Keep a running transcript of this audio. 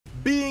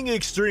Being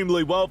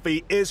extremely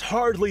wealthy is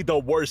hardly the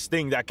worst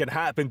thing that can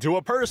happen to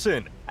a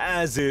person,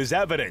 as is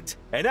evident.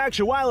 In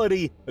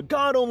actuality,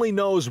 God only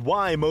knows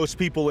why most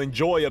people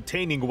enjoy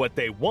obtaining what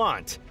they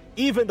want.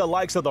 Even the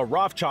likes of the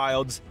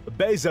Rothschilds,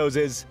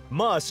 Bezoses,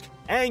 Musk,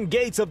 and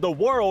Gates of the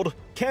world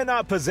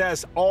cannot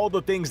possess all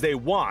the things they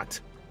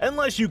want,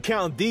 unless you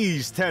count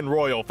these 10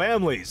 royal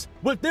families.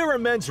 With their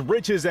immense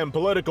riches and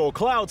political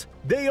clout,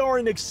 they are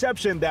an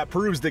exception that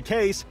proves the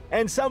case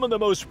and some of the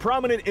most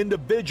prominent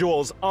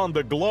individuals on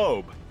the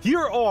globe.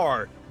 Here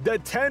are the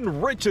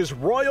 10 richest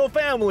royal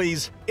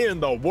families in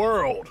the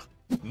world.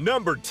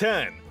 Number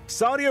 10.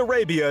 Saudi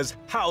Arabia's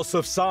House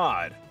of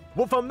Saud.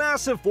 With a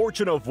massive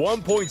fortune of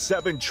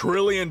 $1.7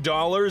 trillion,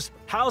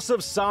 House of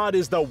Saud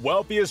is the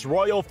wealthiest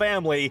royal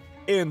family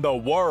in the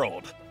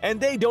world. And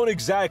they don't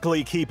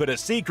exactly keep it a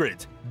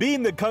secret.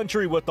 Being the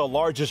country with the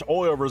largest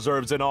oil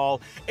reserves and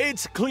all,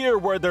 it's clear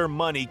where their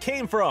money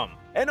came from.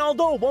 And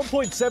although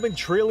 $1.7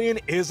 trillion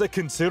is a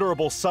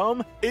considerable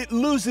sum, it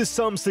loses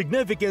some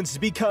significance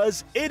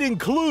because it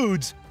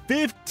includes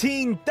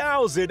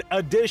 15,000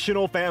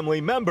 additional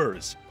family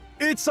members.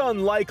 It's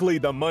unlikely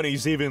the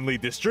money's evenly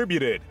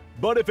distributed,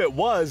 but if it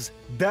was,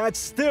 that's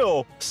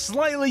still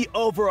slightly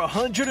over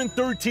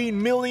 $113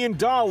 million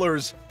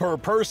per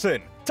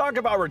person. Talk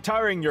about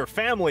retiring your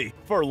family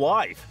for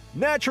life.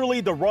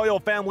 Naturally, the royal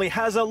family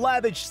has a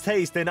lavish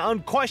taste and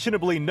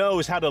unquestionably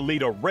knows how to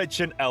lead a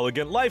rich and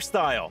elegant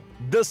lifestyle.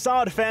 The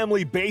Saud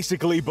family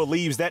basically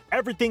believes that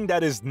everything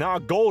that is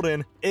not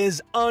golden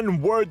is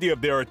unworthy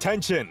of their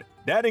attention.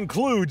 That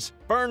includes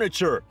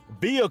furniture,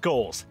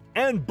 vehicles,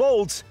 and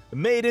boats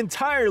made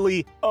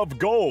entirely of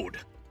gold.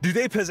 Do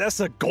they possess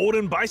a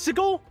golden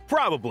bicycle?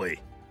 Probably.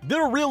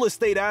 Their real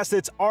estate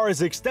assets are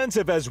as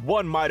extensive as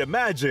one might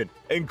imagine,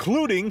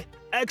 including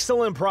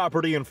excellent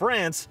property in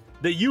France,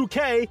 the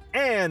UK,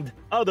 and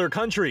other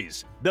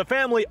countries. The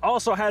family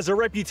also has a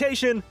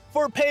reputation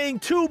for paying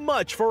too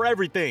much for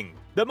everything.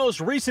 The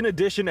most recent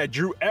addition that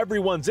drew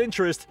everyone's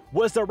interest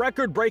was the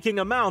record-breaking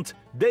amount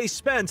they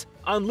spent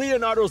on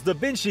Leonardo da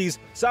Vinci's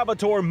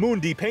Salvator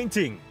Mundi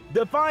painting.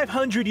 The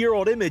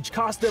 500-year-old image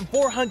cost them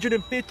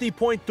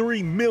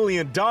 $450.3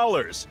 million.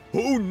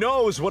 Who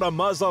knows what a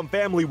Muslim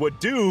family would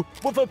do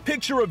with a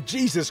picture of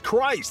Jesus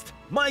Christ?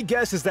 My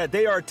guess is that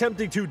they are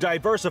attempting to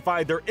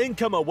diversify their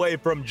income away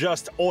from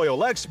just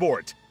oil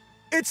export.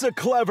 It's a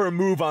clever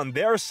move on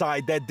their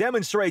side that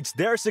demonstrates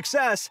their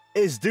success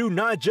is due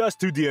not just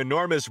to the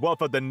enormous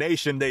wealth of the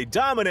nation they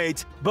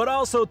dominate, but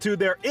also to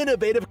their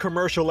innovative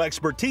commercial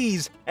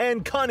expertise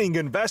and cunning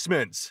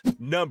investments.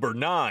 Number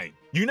 9.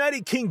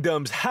 United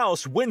Kingdom's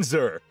House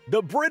Windsor.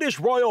 The British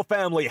royal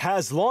family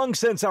has long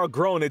since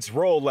outgrown its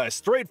role as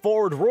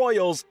straightforward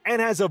royals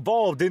and has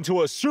evolved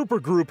into a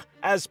supergroup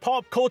as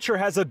pop culture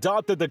has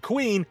adopted the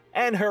Queen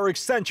and her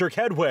eccentric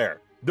headwear.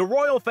 The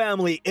royal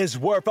family is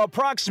worth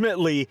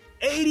approximately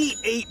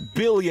 $88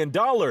 billion,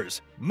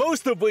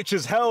 most of which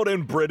is held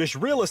in British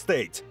real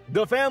estate.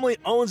 The family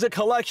owns a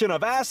collection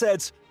of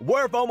assets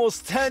worth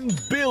almost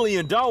 $10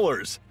 billion,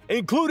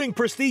 including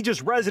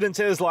prestigious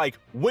residences like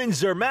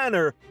Windsor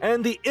Manor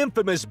and the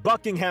infamous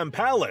Buckingham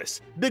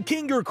Palace. The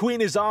king or queen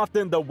is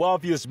often the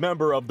wealthiest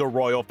member of the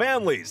royal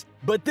families,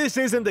 but this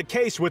isn't the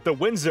case with the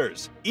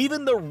Windsors.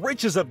 Even the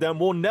richest of them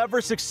will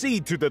never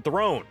succeed to the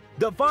throne.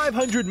 The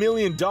 $500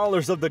 million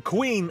of the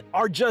queen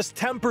are just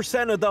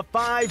 10% of the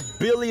 $5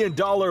 billion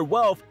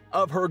wealth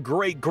of her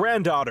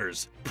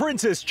great-granddaughters.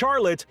 Princess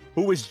Charlotte,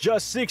 who is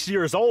just 6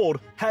 years old,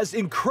 has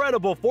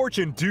incredible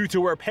fortune due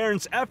to her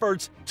parents'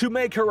 efforts to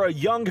make her a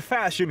young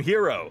fashion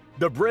hero.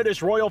 The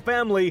British royal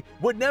family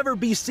would never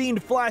be seen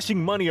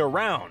flashing money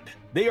around.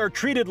 They are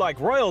treated like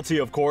royalty,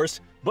 of course,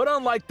 but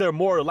unlike their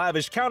more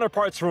lavish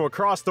counterparts from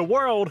across the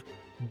world,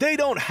 they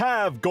don't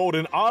have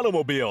golden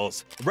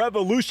automobiles,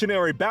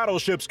 revolutionary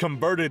battleships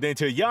converted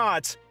into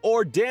yachts,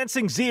 or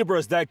dancing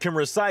zebras that can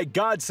recite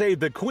God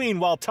Save the Queen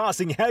while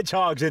tossing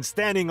hedgehogs and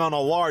standing on a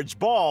large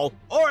ball,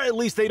 or at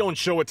least they don't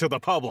show it to the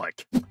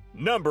public.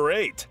 Number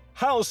 8.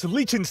 House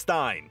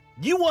Liechtenstein.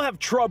 You will have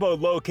trouble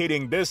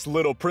locating this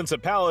little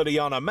principality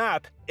on a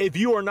map if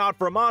you are not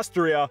from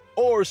Austria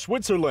or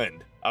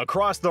Switzerland.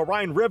 Across the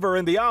Rhine River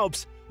in the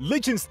Alps,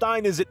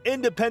 Liechtenstein is an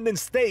independent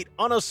state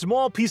on a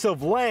small piece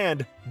of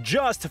land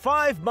just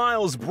 5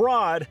 miles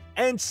broad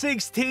and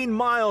 16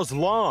 miles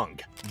long.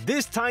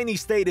 This tiny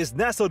state is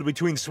nestled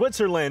between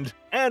Switzerland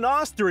and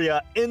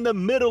Austria in the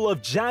middle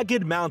of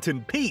jagged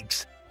mountain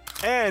peaks.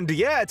 And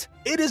yet,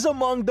 it is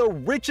among the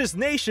richest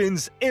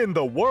nations in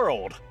the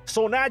world.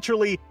 So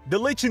naturally, the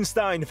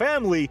Liechtenstein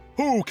family,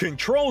 who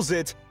controls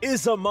it,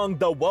 is among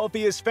the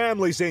wealthiest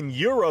families in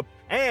Europe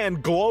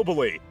and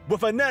globally.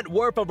 With a net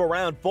worth of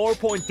around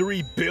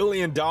 $4.3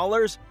 billion,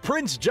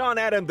 Prince John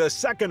Adam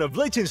II of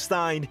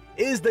Liechtenstein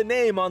is the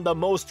name on the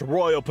most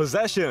royal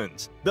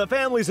possessions. The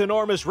family's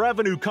enormous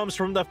revenue comes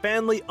from the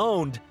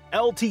family-owned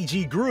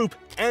LTG Group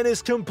and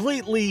is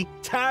completely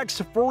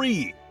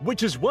tax-free,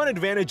 which is one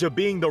advantage of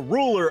being the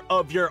ruler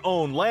of your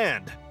own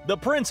land. The The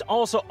prince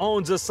also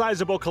owns a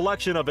sizable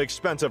collection of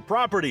expensive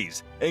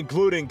properties,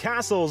 including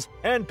castles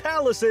and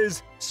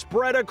palaces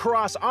spread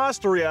across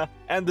Austria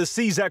and the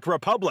Czech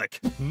Republic.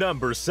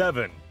 Number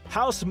 7.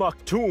 House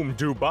Maktoum,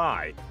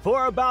 Dubai.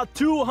 For about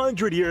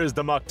 200 years,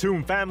 the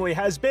Maktoum family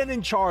has been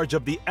in charge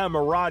of the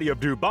Emirati of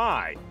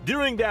Dubai.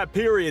 During that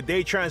period,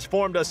 they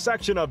transformed a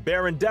section of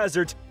barren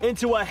desert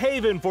into a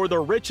haven for the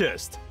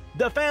richest.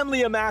 The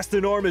family amassed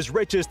enormous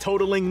riches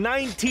totaling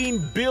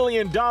 $19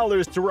 billion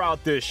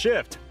throughout this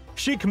shift.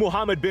 Sheikh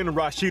Mohammed bin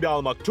Rashid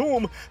Al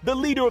Maktoum, the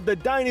leader of the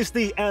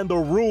dynasty and the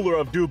ruler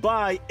of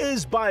Dubai,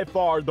 is by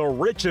far the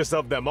richest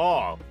of them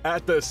all.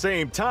 At the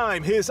same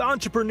time, his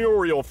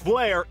entrepreneurial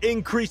flair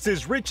increased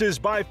his riches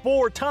by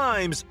 4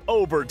 times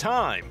over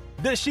time.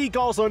 The Sheikh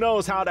also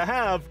knows how to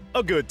have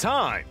a good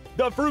time.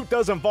 The fruit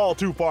doesn't fall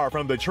too far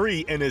from the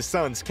tree in his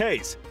son's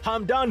case.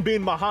 Hamdan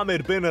bin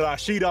Mohammed bin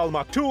Rashid Al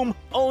Maktoum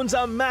owns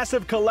a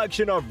massive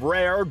collection of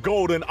rare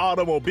golden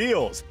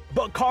automobiles.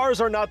 But cars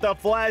are not the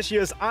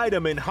flashiest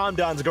item in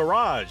Hamdan's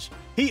garage.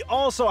 He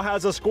also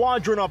has a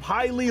squadron of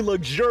highly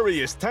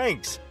luxurious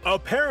tanks.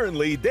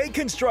 Apparently, they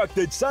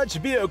constructed such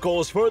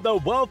vehicles for the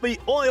wealthy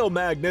oil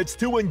magnates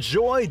to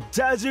enjoy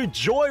desert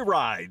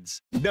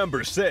joyrides.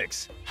 Number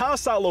 6.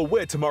 House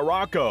Alawite,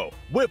 Morocco.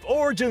 With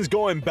origins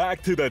going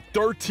back to the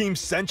 13th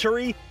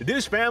century,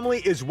 this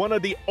family is one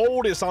of the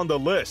oldest on the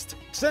list.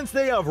 Since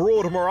they have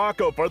ruled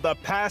Morocco for the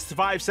past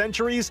 5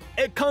 centuries,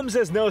 it comes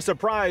as no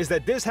surprise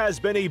that this has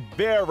been a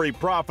very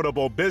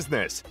profitable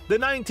business. The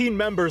 19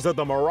 members of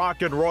the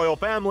Moroccan royal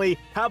family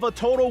have a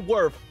total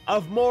worth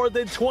of more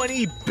than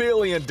 $20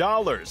 billion.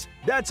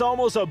 That's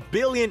almost $1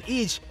 billion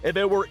each if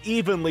it were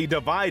evenly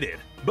divided.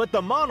 But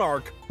the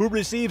monarch, who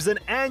receives an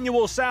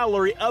annual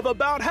salary of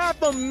about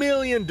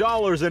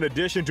 $500,000 in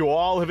addition to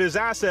all of his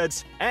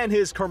assets and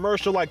his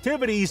commercial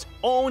activities,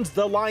 owns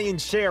the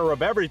lion's share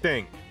of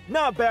everything.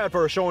 Not bad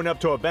for showing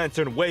up to events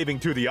and waving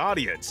to the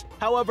audience.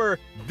 However,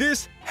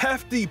 this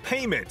hefty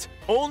payment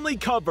only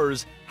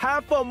covers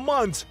half a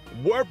month's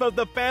worth of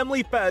the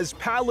family Fez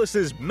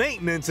Palace's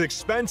maintenance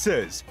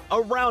expenses.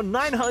 Around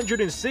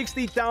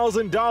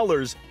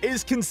 $960,000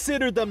 is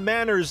considered the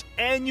manor's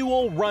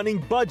annual running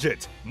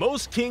budget.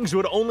 Most kings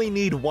would only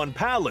need 1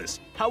 palace.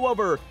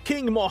 However,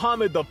 King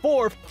Mohammed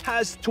IV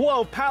has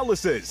 12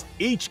 palaces,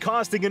 each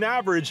costing an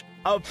average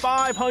of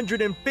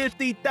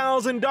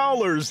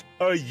 $550,000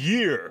 a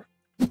year.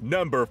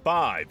 Number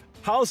 5.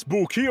 House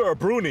Bulkier,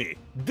 Brunei.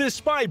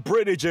 Despite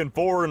British and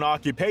foreign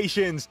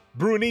occupations,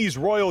 Brunei's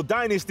royal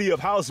dynasty of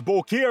House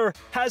Bulkier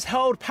has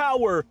held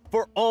power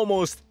for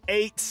almost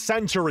 8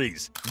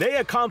 centuries. They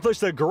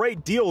accomplished a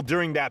great deal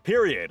during that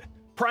period,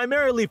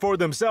 primarily for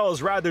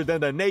themselves rather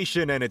than the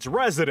nation and its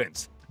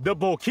residents. The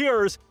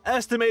Bulkiers,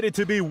 estimated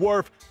to be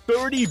worth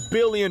 $30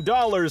 billion,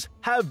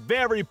 have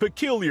very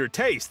peculiar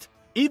taste,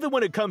 even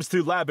when it comes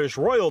to lavish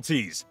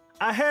royalties.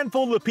 A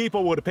handful of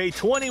people would pay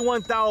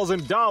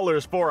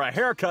 $21,000 for a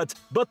haircut,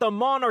 but the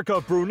monarch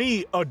of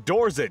Brunei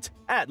adores it,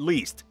 at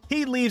least.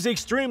 He leaves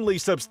extremely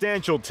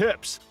substantial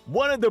tips.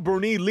 One of the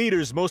Brunei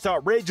leader's most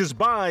outrageous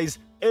buys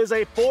is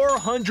a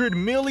 $400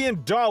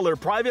 million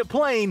private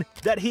plane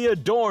that he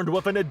adorned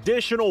with an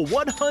additional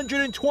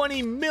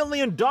 $120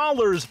 million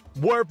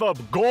worth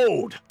of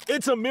gold.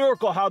 It's a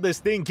miracle how this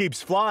thing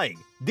keeps flying.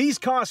 These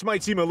costs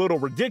might seem a little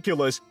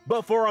ridiculous,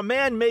 but for a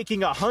man making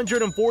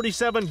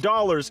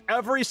 $147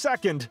 every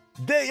second,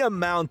 they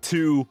amount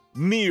to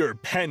mere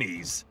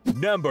pennies.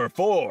 Number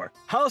 4.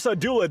 House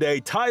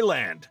Adulyadej,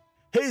 Thailand.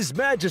 His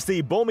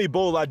Majesty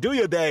Bhumibol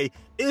Adulyadej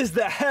is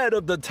the head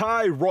of the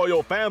Thai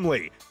royal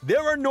family.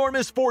 Their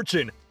enormous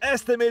fortune,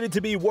 estimated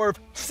to be worth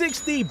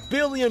 $60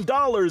 billion,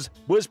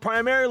 was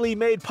primarily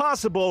made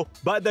possible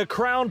by the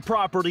Crown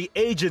Property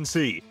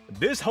Agency.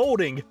 This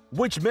holding,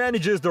 which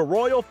manages the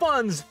royal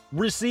funds,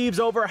 receives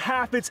over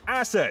half its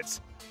assets.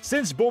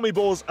 Since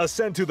Bhumibol's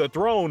ascent to the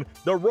throne,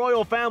 the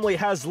royal family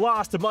has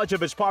lost much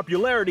of its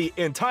popularity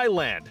in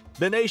Thailand.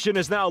 The nation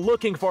is now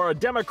looking for a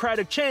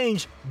democratic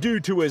change due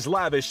to his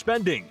lavish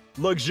spending,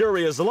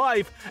 luxurious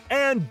life,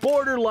 and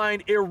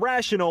borderline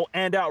irrational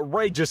and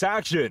outrageous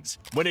actions.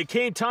 When it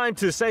came time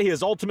to say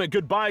his ultimate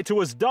goodbye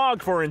to his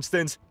dog, for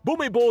instance,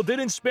 Bhumibol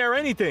didn't spare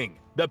anything.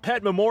 The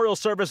pet memorial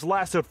service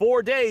lasted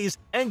 4 days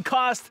and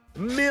cost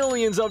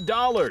millions of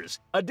dollars.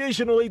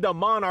 Additionally, the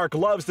monarch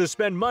loves to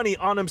spend money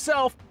on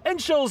himself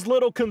and shows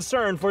little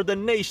concern for the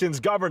nation's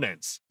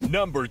governance.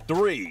 Number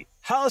 3.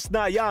 House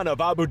Nahyan of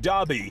Abu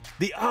Dhabi,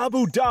 the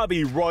Abu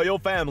Dhabi royal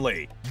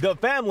family. The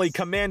family,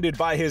 commanded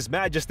by His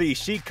Majesty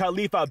Sheikh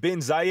Khalifa bin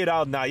Zayed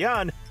Al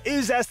Nahyan,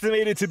 is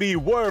estimated to be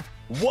worth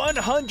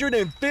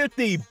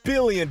 $150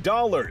 billion.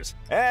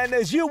 And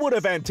as you would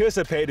have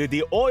anticipated,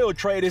 the oil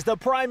trade is the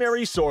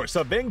primary source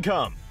of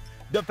income.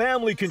 The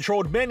family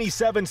controlled many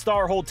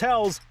 7-star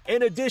hotels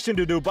in addition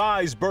to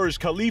Dubai's Burj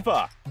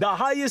Khalifa, the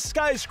highest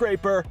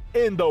skyscraper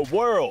in the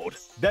world.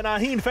 The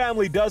Nahyan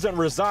family doesn't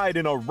reside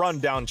in a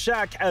rundown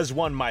shack as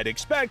one might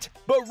expect,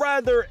 but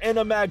rather in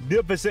a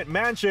magnificent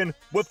mansion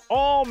with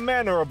all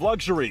manner of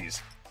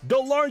luxuries. The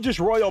largest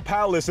royal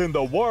palace in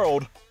the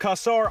world,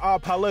 Qasr Al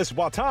Palace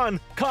Watan,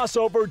 costs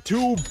over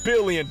 $2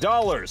 billion,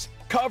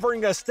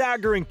 covering a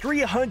staggering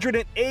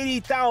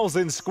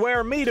 380,000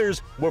 square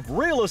meters with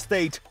real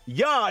estate,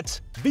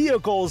 yachts,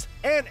 vehicles,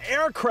 and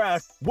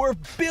aircraft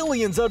worth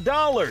billions of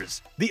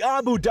dollars. The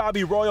Abu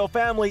Dhabi royal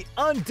family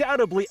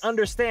undoubtedly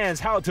understands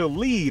how to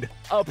lead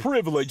a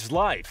privileged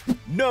life.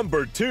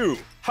 Number 2.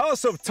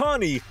 House of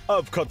Thani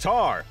of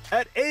Qatar.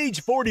 At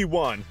age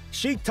 41,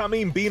 Sheikh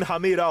Tamim bin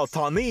Hamad Al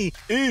Thani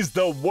is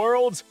the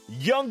world's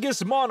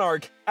youngest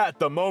monarch at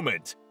the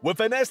moment. With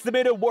an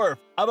estimated worth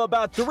of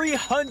about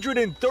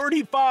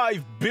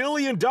 $335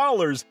 billion,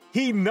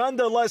 he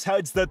nonetheless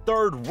heads the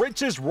third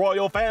richest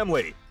royal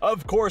family.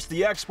 Of course,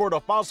 the export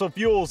of fossil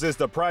fuels is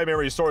the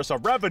primary source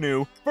of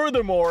revenue.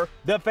 Furthermore,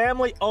 the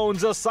family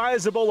owns a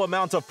sizable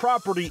amount of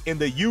property in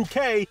the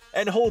UK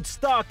and holds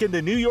stock in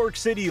the New York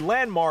City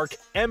landmark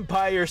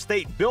Empire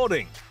State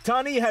Building.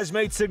 Thani has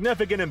made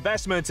significant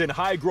investments in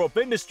high-growth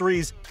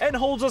industries and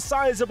holds a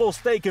sizable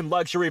stake in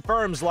luxury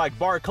firms like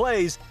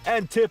Barclays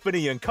and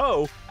Tiffany &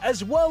 Co.,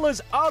 as well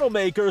as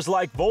automakers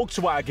like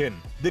Volkswagen.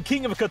 The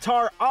King of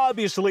Qatar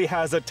obviously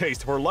has a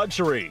taste for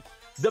luxury.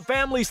 The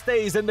family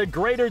stays in the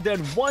greater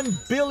than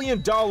 $1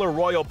 billion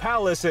royal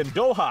palace in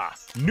Doha.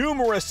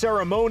 Numerous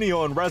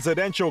ceremonial and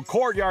residential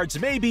courtyards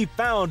may be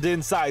found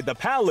inside the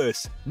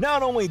palace.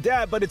 Not only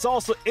that, but it's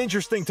also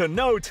interesting to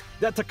note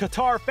that the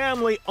Qatar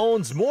family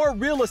owns more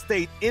real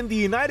estate in the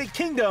United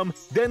Kingdom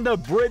than the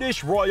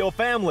British royal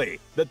family.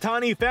 The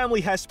Thani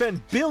family has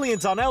spent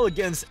billions on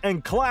elegance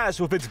and class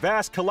with its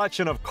vast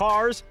collection of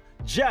cars,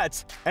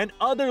 jets, and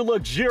other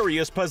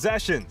luxurious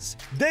possessions.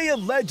 They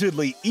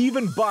allegedly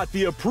even bought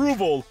the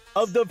approval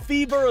of the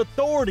FIFA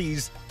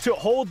authorities to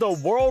hold the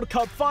World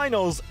Cup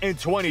finals in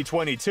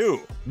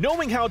 2022.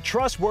 Knowing how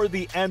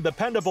trustworthy and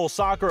dependable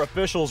soccer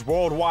officials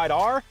worldwide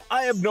are,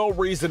 I have no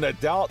reason to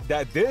doubt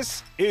that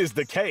this is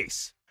the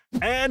case.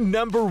 And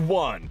number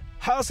 1.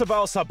 House of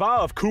Al Sabah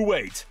of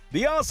Kuwait.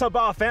 The Al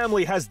Sabah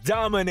family has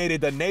dominated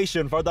the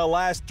nation for the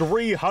last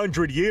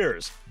 300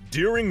 years,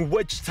 during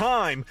which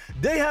time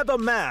they have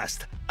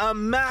amassed a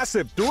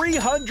massive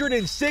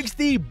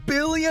 $360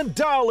 billion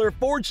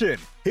fortune.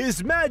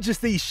 His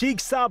Majesty Sheikh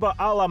Sabah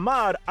Al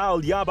Ahmad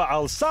Al Yaba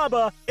Al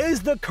Sabah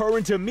is the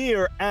current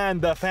emir and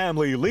the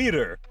family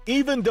leader.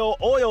 Even though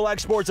oil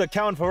exports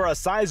account for a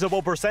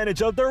sizable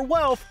percentage of their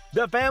wealth,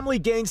 the family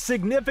gains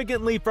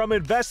significantly from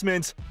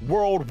investments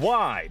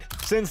worldwide.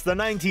 Since the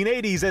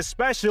 1980s,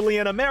 especially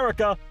in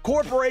America,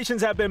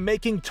 corporations have been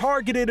making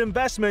targeted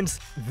investments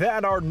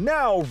that are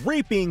now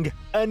reaping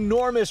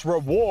enormous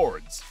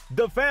rewards.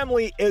 The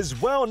family is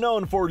well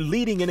known for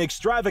leading an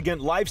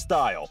extravagant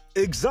lifestyle.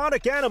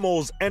 Exotic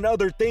animals and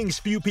other things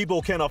few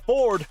people can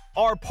afford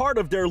are part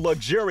of their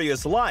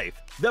luxurious life.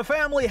 The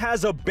family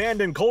has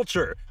abandoned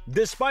culture,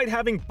 despite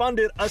having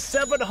funded a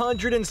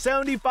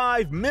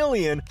 $775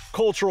 million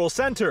cultural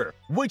center,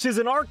 which is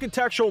an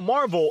architectural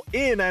marvel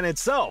in and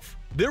itself.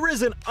 There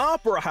is an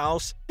opera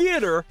house,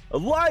 theater, a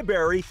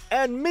library,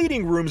 and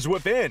meeting rooms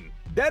within.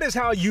 That is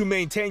how you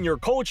maintain your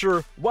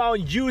culture while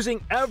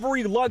using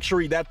every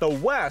luxury that the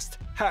West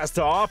has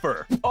to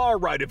offer.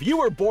 Alright, if you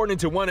were born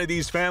into one of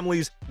these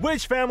families,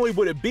 which family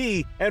would it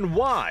be and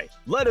why?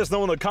 Let us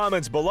know in the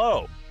comments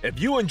below. If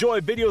you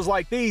enjoy videos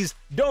like these,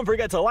 don't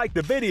forget to like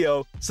the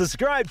video,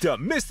 subscribe to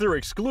Mr.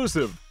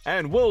 Exclusive,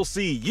 and we'll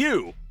see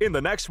you in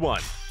the next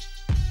one.